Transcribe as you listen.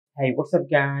Hey, what's up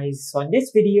guys? So in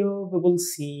this video, we will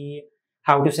see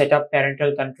how to set up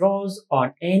parental controls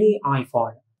on any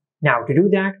iPhone. Now to do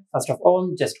that, first of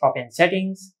all, just open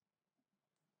settings,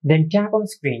 then tap on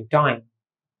screen time.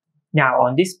 Now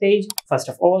on this page, first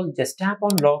of all, just tap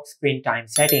on lock screen time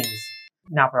settings.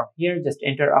 Now from here, just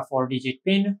enter a 4-digit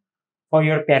PIN for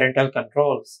your parental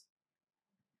controls.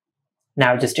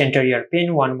 Now just enter your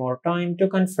PIN one more time to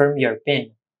confirm your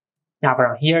PIN. Now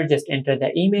from here, just enter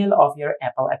the email of your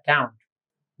Apple account.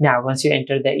 Now, once you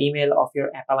enter the email of your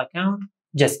Apple account,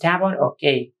 just tap on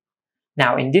OK.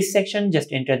 Now, in this section,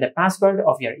 just enter the password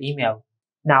of your email.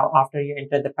 Now, after you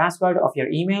enter the password of your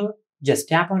email, just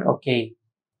tap on OK.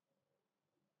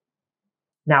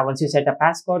 Now, once you set a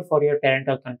passcode for your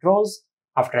parental controls,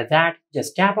 after that,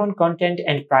 just tap on Content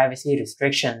and Privacy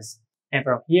Restrictions. And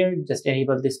from here, just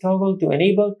enable this toggle to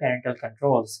enable parental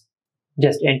controls.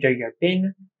 Just enter your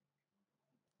PIN.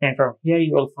 And from here,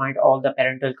 you will find all the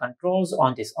parental controls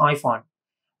on this iPhone.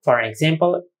 For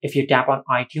example, if you tap on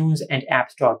iTunes and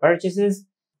App Store purchases,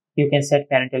 you can set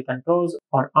parental controls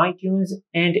on iTunes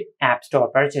and App Store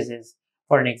purchases.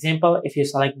 For an example, if you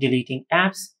select deleting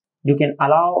apps, you can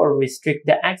allow or restrict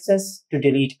the access to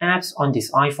delete apps on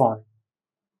this iPhone.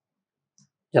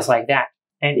 Just like that.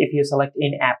 And if you select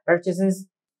in-app purchases,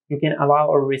 you can allow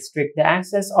or restrict the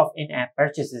access of in-app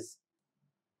purchases.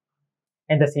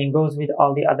 And the same goes with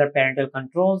all the other parental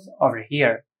controls over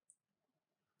here.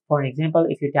 For example,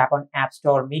 if you tap on App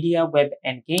Store Media, Web,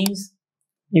 and Games,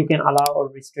 you can allow or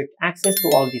restrict access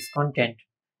to all this content.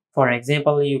 For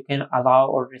example, you can allow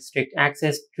or restrict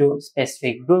access to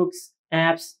specific books,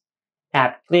 apps,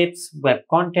 app clips, web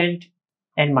content,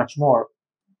 and much more.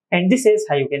 And this is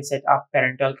how you can set up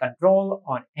parental control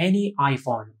on any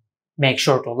iPhone. Make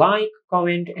sure to like,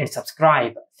 comment, and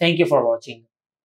subscribe. Thank you for watching.